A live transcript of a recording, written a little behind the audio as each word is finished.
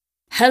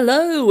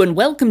Hello and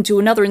welcome to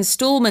another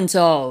instalment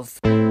of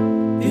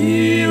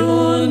The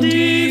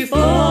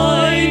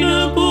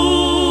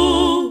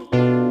Undefinable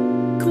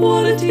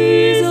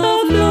Qualities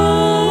of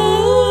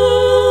Love.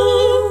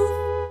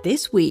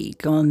 This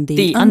week on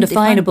The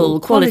Undefinable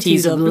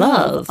Qualities of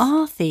Love,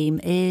 our theme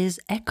is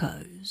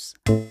echoes.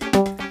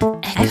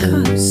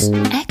 Echoes,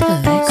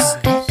 echoes,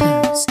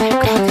 echoes,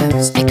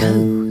 echoes,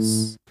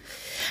 echoes.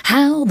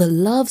 How the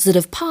loves that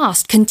have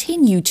passed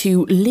continue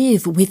to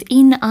live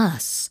within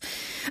us.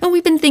 And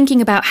we've been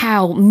thinking about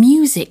how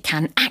music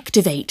can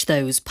activate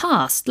those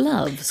past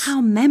loves.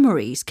 How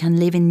memories can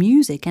live in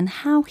music and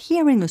how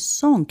hearing a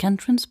song can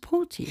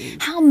transport you.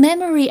 How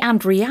memory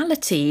and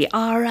reality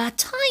are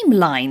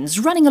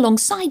timelines running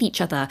alongside each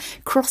other,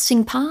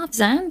 crossing paths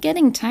and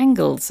getting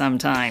tangled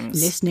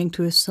sometimes. Listening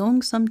to a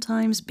song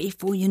sometimes,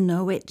 before you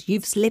know it,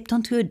 you've slipped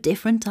onto a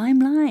different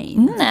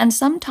timeline. And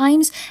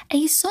sometimes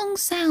a song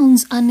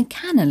sounds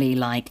uncannily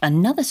like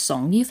another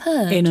song you've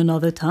heard. In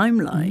another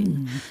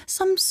timeline.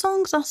 Some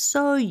songs are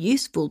so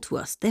useful to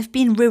us. They've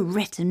been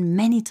rewritten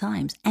many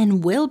times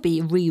and will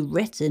be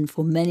rewritten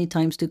for many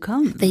times to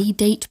come. They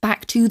date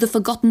back to the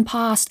forgotten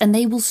past and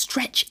they will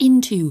stretch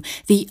into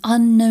the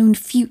unknown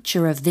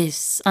future of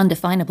this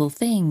undefinable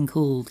thing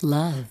called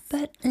love.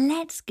 But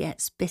let's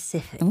get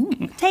specific.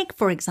 Take,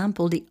 for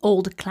example, the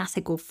old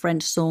classical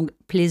French song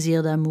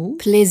Plaisir d'amour.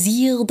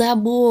 Plaisir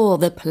d'amour,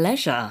 the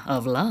pleasure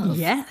of love.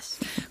 Yes.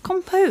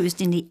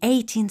 Composed in the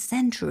 18th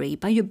century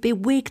by a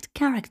bewigged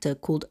character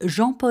called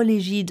Jean-Paul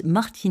Égide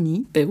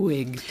Martigny.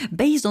 Bewigged.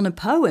 Based on a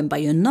poem by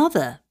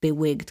another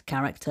bewigged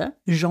character,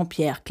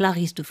 Jean-Pierre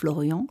Clarisse de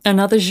Florian.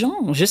 Another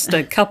Jean, just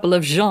a couple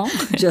of Jean.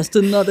 Just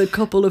another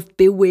couple of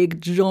bewigged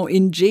Jean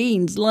in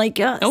jeans like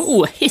us.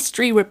 Oh,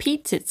 history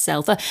repeats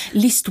itself.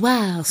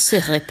 L'histoire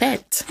se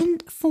répète.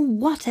 And for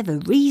whatever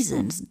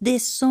reasons,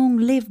 this song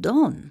lived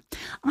on.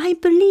 I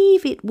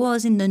believe it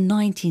was in the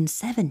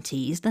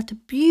 1970s that a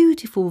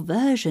beautiful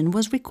version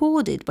was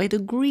recorded by the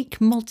Greek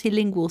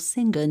multilingual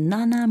singer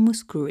Nana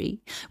Mouskouri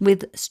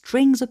with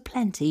strings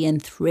aplenty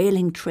and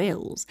thrilling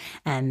trills.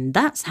 And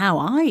that's how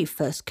I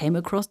first came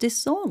across this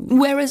song.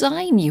 Whereas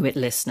I knew it,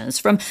 listeners,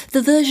 from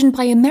the version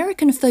by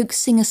American folk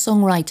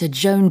singer-songwriter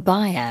Joan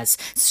Baez,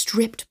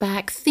 stripped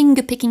back,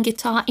 finger-picking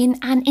guitar in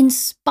an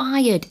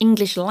inspired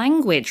English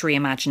language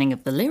reimagining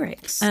of the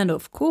lyrics. And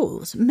of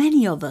course,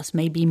 many of us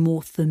may be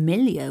more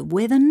familiar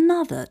with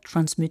another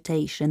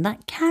transmutation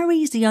that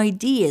carries the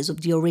ideas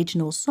of the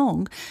original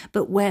song,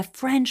 but where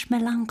French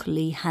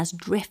melancholy has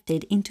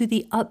drifted into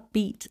the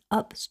upbeat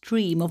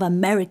upstream of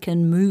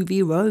American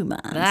movie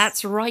romance.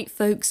 That's right,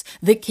 folks.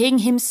 The king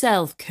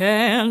himself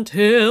can't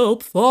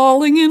help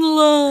falling in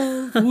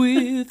love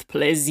with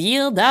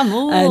Plaisir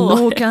d'amour. And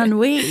nor can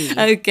we.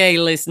 Okay,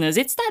 listeners,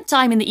 it's that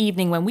time in the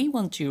evening when we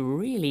want to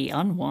really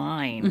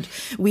unwind.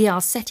 We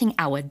are setting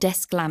our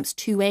desk lamps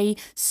to a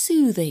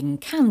soothing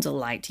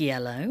candlelight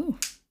yellow.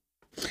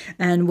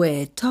 And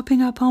we're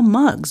topping up our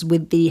mugs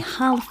with the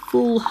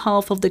half-full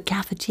half of the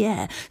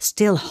cafetiere,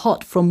 still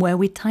hot from where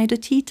we tied a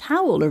tea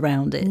towel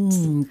around it.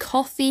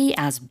 Coffee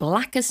as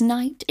black as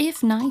night,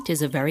 if night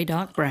is a very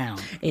dark brown.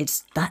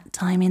 It's that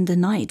time in the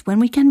night when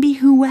we can be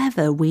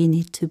whoever we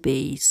need to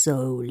be,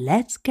 so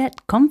let's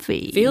get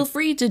comfy. Feel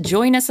free to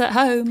join us at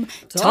home.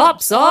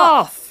 Tops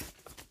off!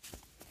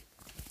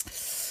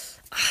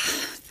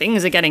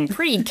 Things are getting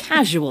pretty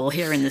casual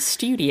here in the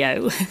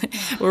studio.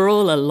 We're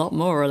all a lot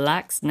more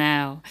relaxed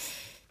now.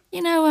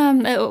 You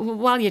know,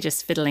 while you're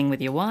just fiddling with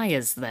your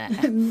wires there.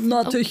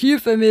 Not a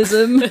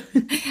euphemism.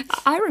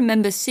 I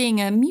remember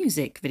seeing a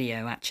music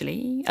video,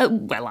 actually.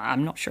 Well,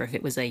 I'm not sure if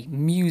it was a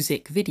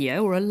music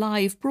video or a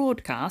live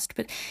broadcast,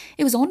 but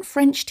it was on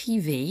French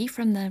TV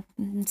from the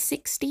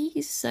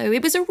 60s, so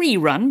it was a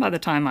rerun by the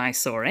time I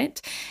saw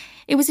it.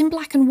 It was in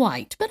black and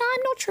white, but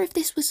I'm not sure if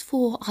this was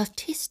for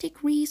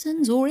artistic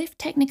reasons or if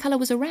Technicolor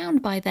was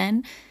around by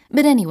then.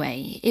 But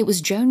anyway, it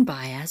was Joan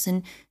Baez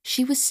and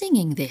she was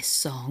singing this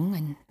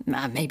song,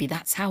 and maybe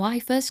that's how I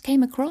first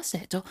came across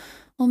it,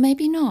 or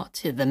maybe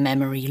not. The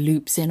memory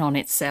loops in on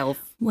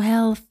itself.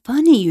 Well,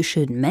 funny you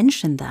should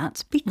mention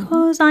that,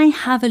 because I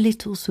have a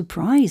little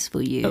surprise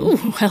for you.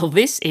 Oh, well,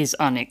 this is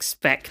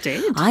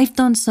unexpected. I've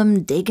done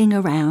some digging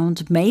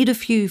around, made a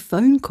few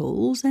phone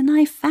calls, and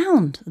I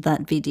found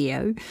that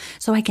video,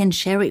 so I can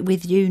share it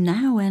with you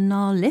now and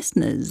our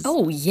listeners.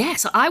 Oh,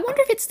 yes. I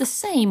wonder if it's the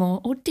same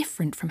or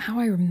different from how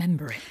I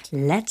remember it.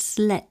 Let's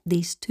let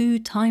these two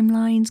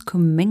timelines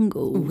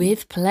commingle.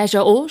 With pleasure,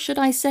 or should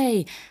I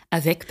say,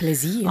 avec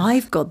plaisir.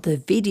 I've got the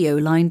video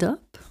lined up.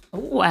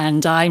 Oh,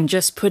 and I'm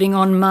just putting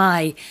on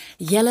my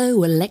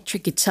yellow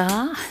electric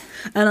guitar.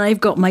 And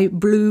I've got my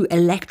blue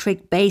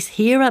electric bass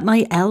here at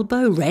my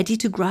elbow, ready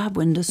to grab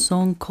when the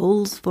song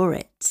calls for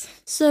it.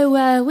 So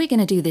we're going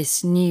to do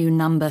this new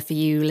number for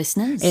you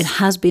listeners. It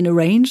has been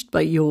arranged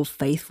by your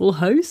faithful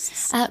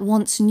hosts. At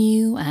once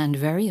new and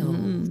very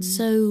old.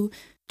 So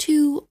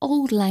to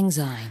Auld Lang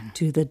Syne.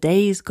 To the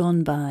days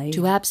gone by.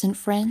 To absent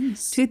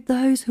friends. To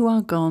those who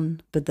are gone,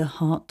 but the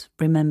heart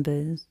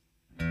remembers.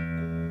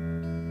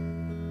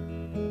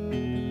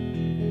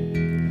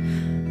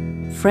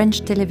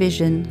 French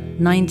television,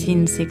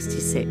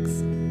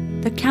 1966.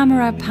 The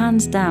camera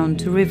pans down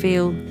to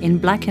reveal, in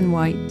black and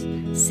white,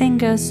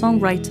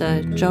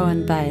 singer-songwriter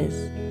Joan Baez.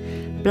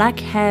 Black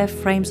hair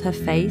frames her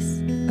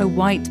face, a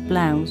white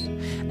blouse,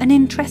 an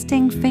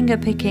interesting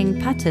finger-picking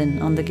pattern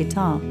on the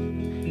guitar.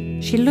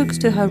 She looks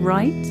to her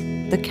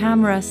right, the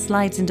camera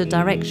slides in the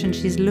direction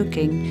she's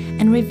looking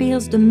and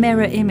reveals the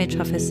mirror image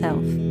of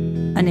herself,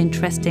 an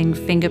interesting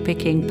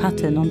finger-picking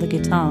pattern on the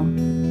guitar.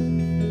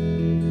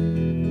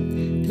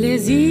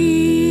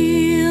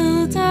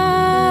 Plaisir d'amour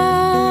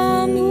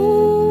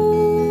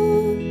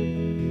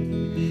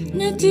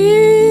ne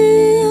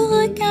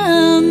dure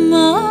qu'un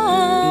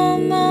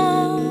moment.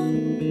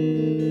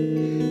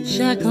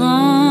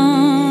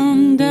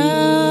 Chagrin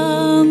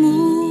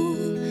d'amour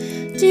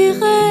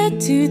durait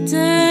toute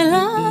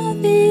la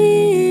vie.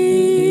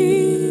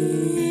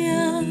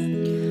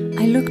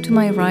 I look to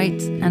my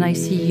right and I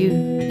see you,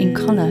 in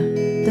color.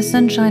 The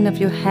sunshine of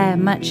your hair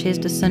matches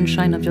the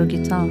sunshine of your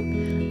guitar.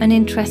 An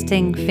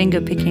interesting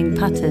finger-picking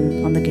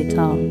pattern on the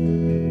guitar.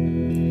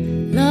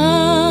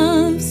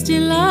 Love's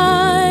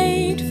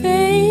delight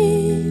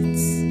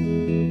fades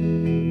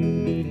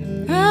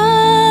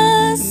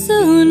as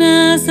soon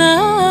as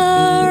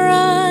our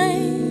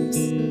eyes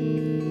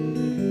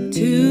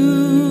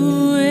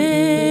to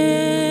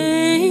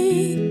wake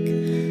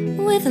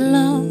with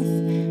love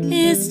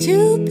is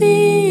to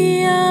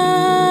be alive.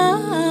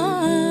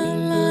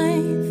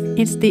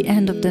 It's the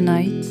end of the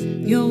night.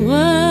 Your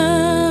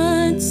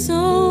words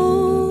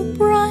so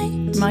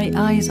bright, my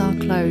eyes are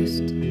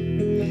closed.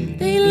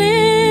 They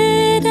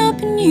lit up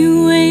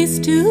new ways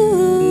to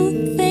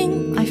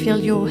think. I feel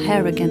your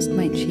hair against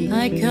my cheek.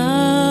 I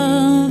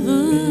covered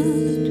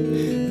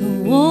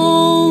the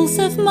walls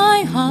of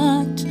my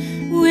heart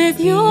with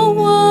your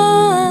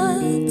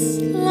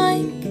words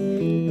like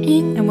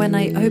ink. And when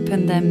I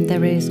open them,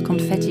 there is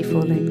confetti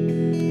falling.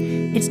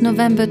 It's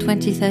November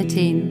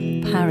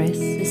 2013, Paris.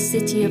 The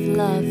city of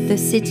love. The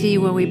city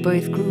where we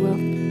both grew up.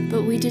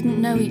 But we didn't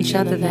know each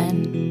other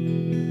then.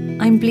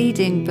 I'm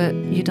bleeding, but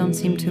you don't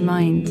seem to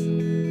mind.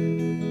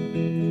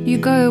 You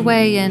go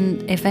away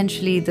and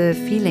eventually the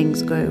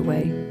feelings go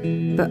away.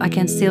 But I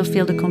can still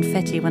feel the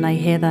confetti when I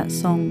hear that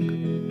song.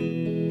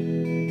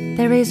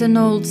 There is an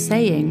old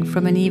saying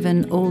from an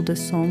even older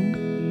song.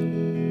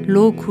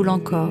 L'eau coule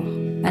encore,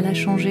 elle a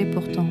changé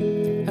pourtant.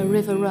 A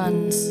river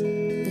runs,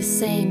 the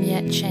same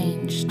yet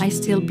changed. I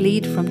still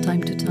bleed from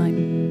time to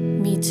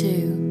time. Me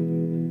too.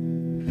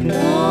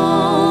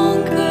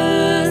 Tant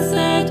que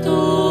cette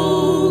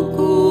eau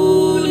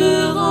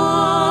coulera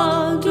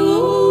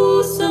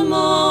doucement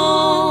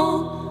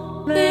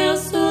vers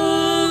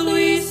ce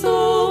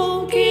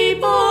ruisseau qui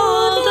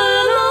borde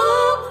la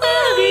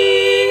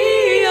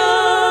prairie,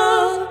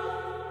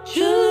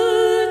 je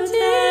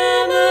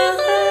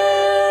t'aimerai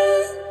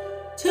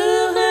te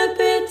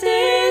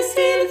répéter,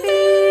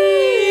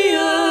 Sylvie,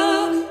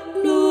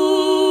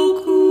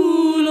 l'eau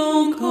coule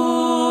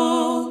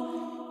encore.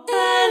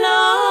 Elle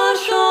a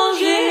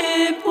changé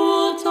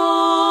pourtant.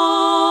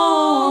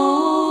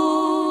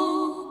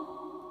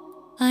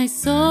 I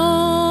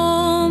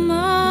saw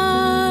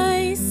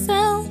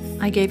myself.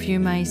 I gave you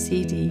my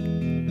CD.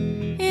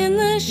 In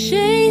the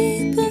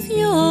shape of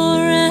your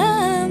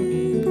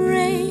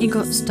embrace. It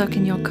got stuck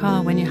in your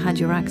car when you had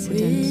your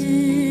accident.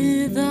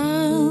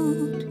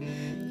 Without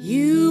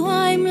you,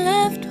 I'm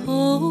left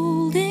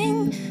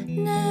holding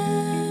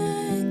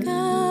negative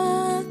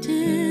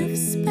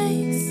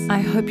space.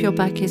 I hope your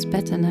back is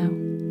better now.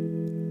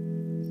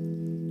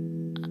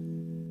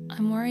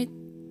 I'm worried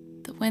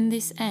that when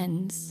this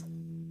ends.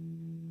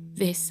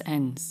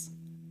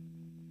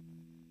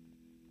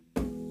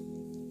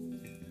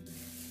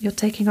 You're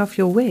taking off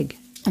your wig?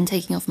 I'm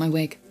taking off my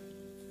wig.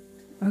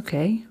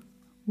 Okay.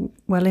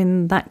 Well,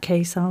 in that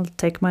case, I'll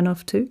take mine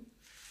off too.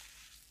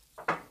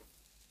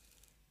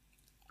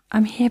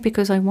 I'm here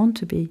because I want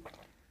to be.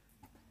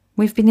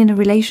 We've been in a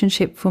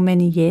relationship for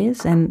many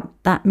years, and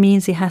that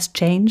means he has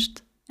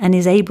changed and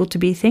is able to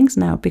be things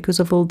now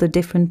because of all the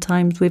different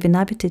times we've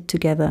inhabited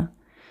together.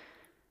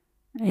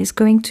 It's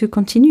going to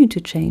continue to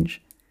change.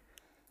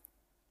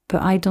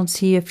 But I don't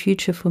see a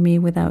future for me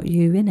without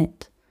you in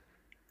it.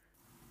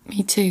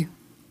 Me too.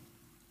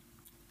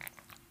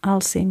 I'll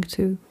sing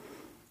too.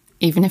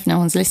 Even if no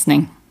one's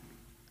listening.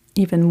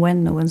 Even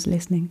when no one's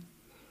listening.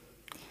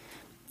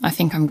 I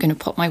think I'm going to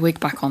pop my wig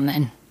back on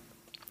then.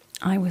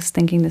 I was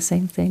thinking the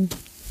same thing.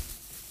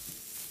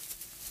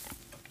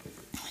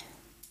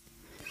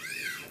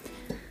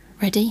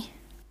 Ready?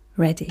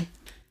 Ready.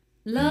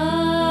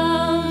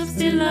 Love's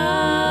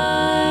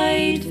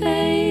delight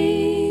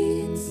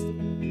fades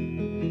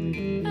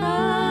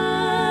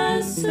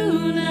as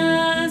soon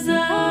as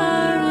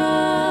our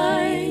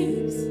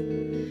eyes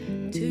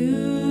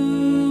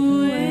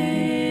to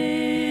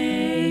wake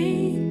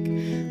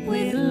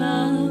with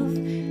love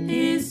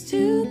is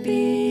to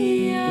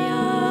be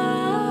alive.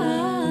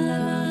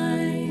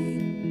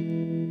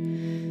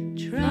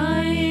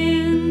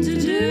 Trying to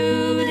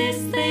do this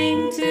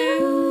thing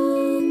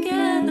together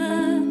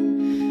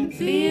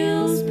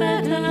feels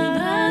better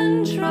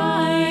than trying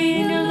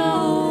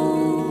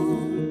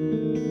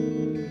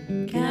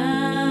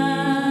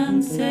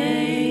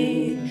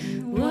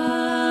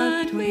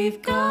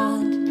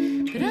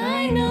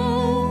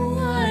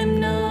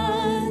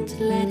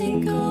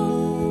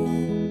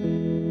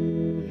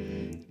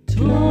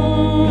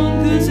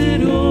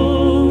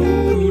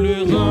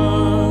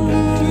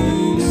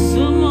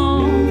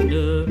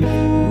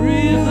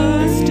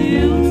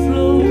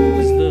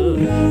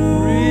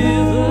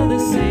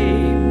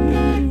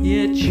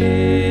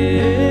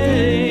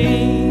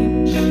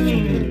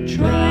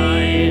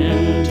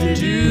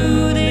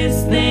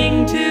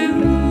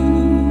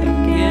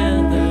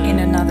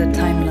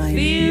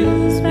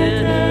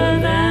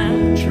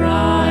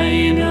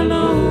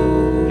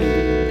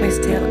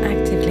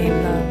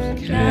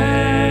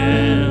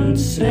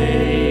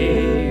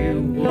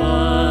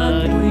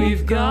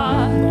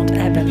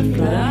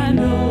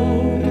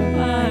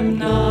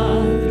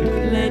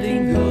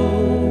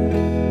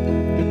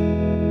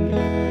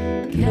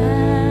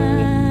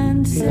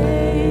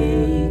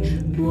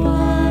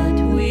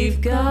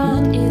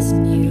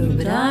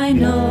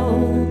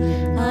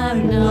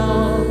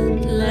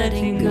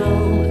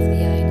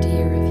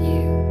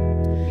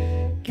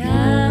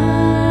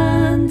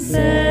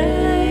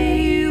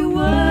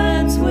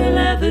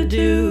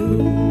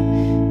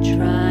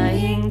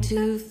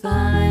to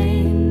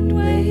find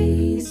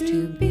ways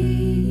to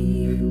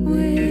be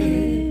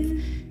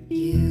with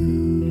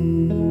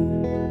you.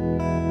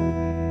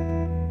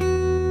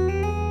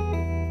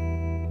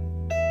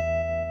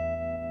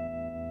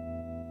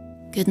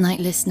 Good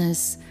night,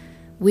 listeners.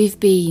 We've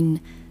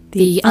been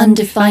the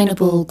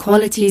undefinable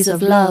qualities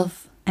of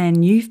love.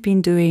 And you've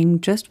been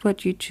doing just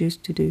what you choose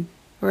to do.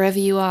 Wherever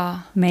you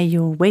are, May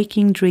your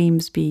waking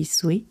dreams be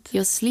sweet,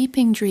 your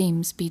sleeping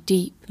dreams be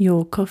deep,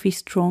 your coffee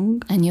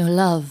strong, and your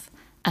love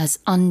as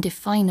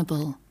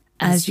undefinable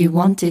as you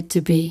want it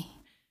to be.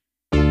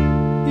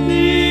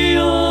 The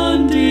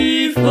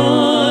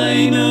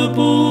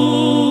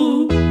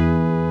undefinable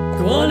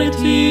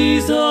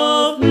qualities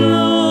of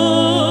love.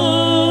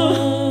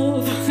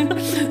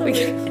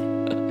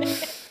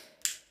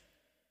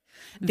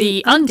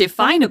 The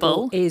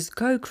undefinable is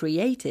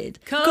co-created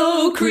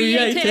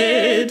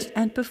co-created.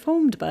 and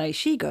performed by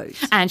She Goat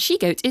And She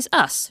Goat is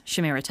us,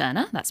 Shamira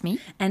Turner, that's me.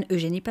 and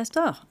Eugénie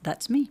Pastor,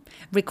 that's me.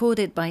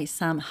 Recorded by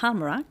Sam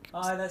Halmerack.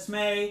 Hi, that's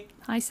me.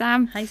 Hi,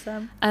 Sam. Hi,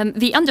 Sam.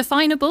 The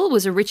Undefinable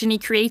was originally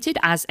created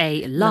as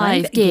a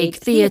live gig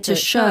theatre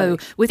show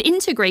with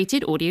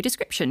integrated audio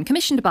description,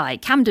 commissioned by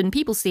Camden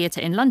People's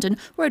Theatre in London,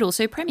 where it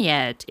also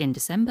premiered in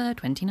December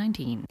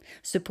 2019.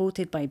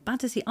 Supported by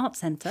Battersea Arts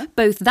Centre,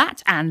 Both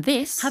that and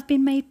this have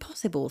been made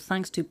possible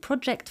thanks to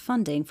project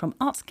funding from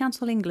Arts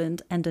Council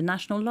England and the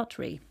National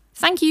Lottery.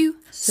 Thank you.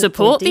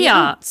 Support the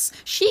arts.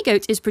 She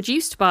Goat is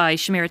produced by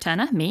Shamira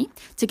Turner, me.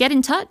 To get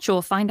in touch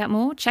or find out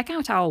more, check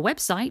out our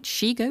website,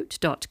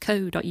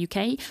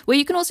 shegoat.co.uk, where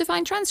you can also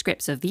find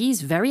transcripts of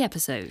these very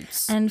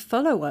episodes. And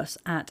follow us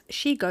at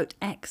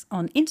SheGoatX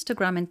on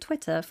Instagram and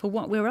Twitter for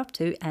what we're up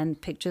to and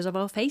pictures of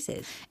our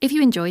faces. If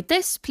you enjoyed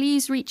this,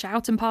 please reach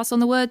out and pass on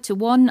the word to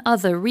one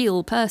other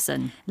real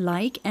person.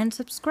 Like and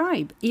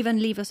subscribe. Even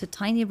leave us a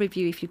tiny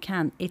review if you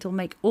can. It'll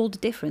make all the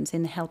difference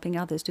in helping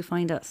others to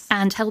find us.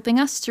 And helping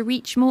us to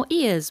reach more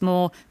ears,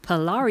 more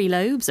Polari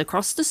lobes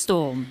across the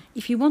storm.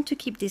 If you want to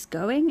keep this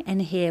going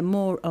and hear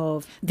more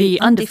of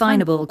The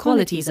undefinable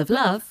qualities of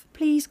love,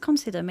 please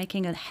consider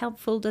making a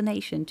helpful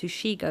donation to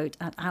She Goat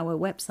at our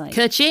website.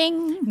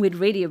 ka-ching! We'd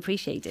really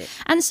appreciate it.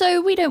 And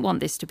so we don't want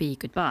this to be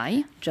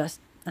goodbye. Just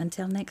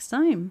until next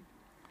time.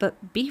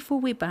 But before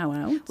we bow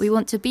out, We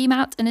want to beam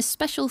out an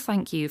especial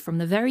thank you from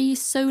the very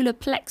solar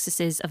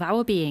plexuses of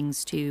our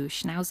beings to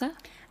Schnauzer,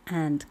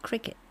 and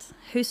Cricket,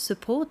 whose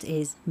support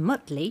is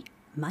motley,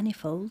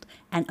 manifold,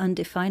 and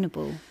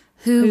undefinable,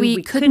 who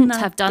we couldn't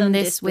have done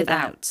this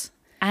without.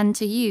 And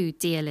to you,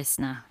 dear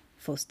listener,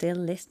 For still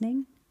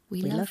listening,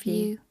 we love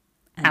you.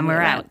 And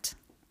we're out.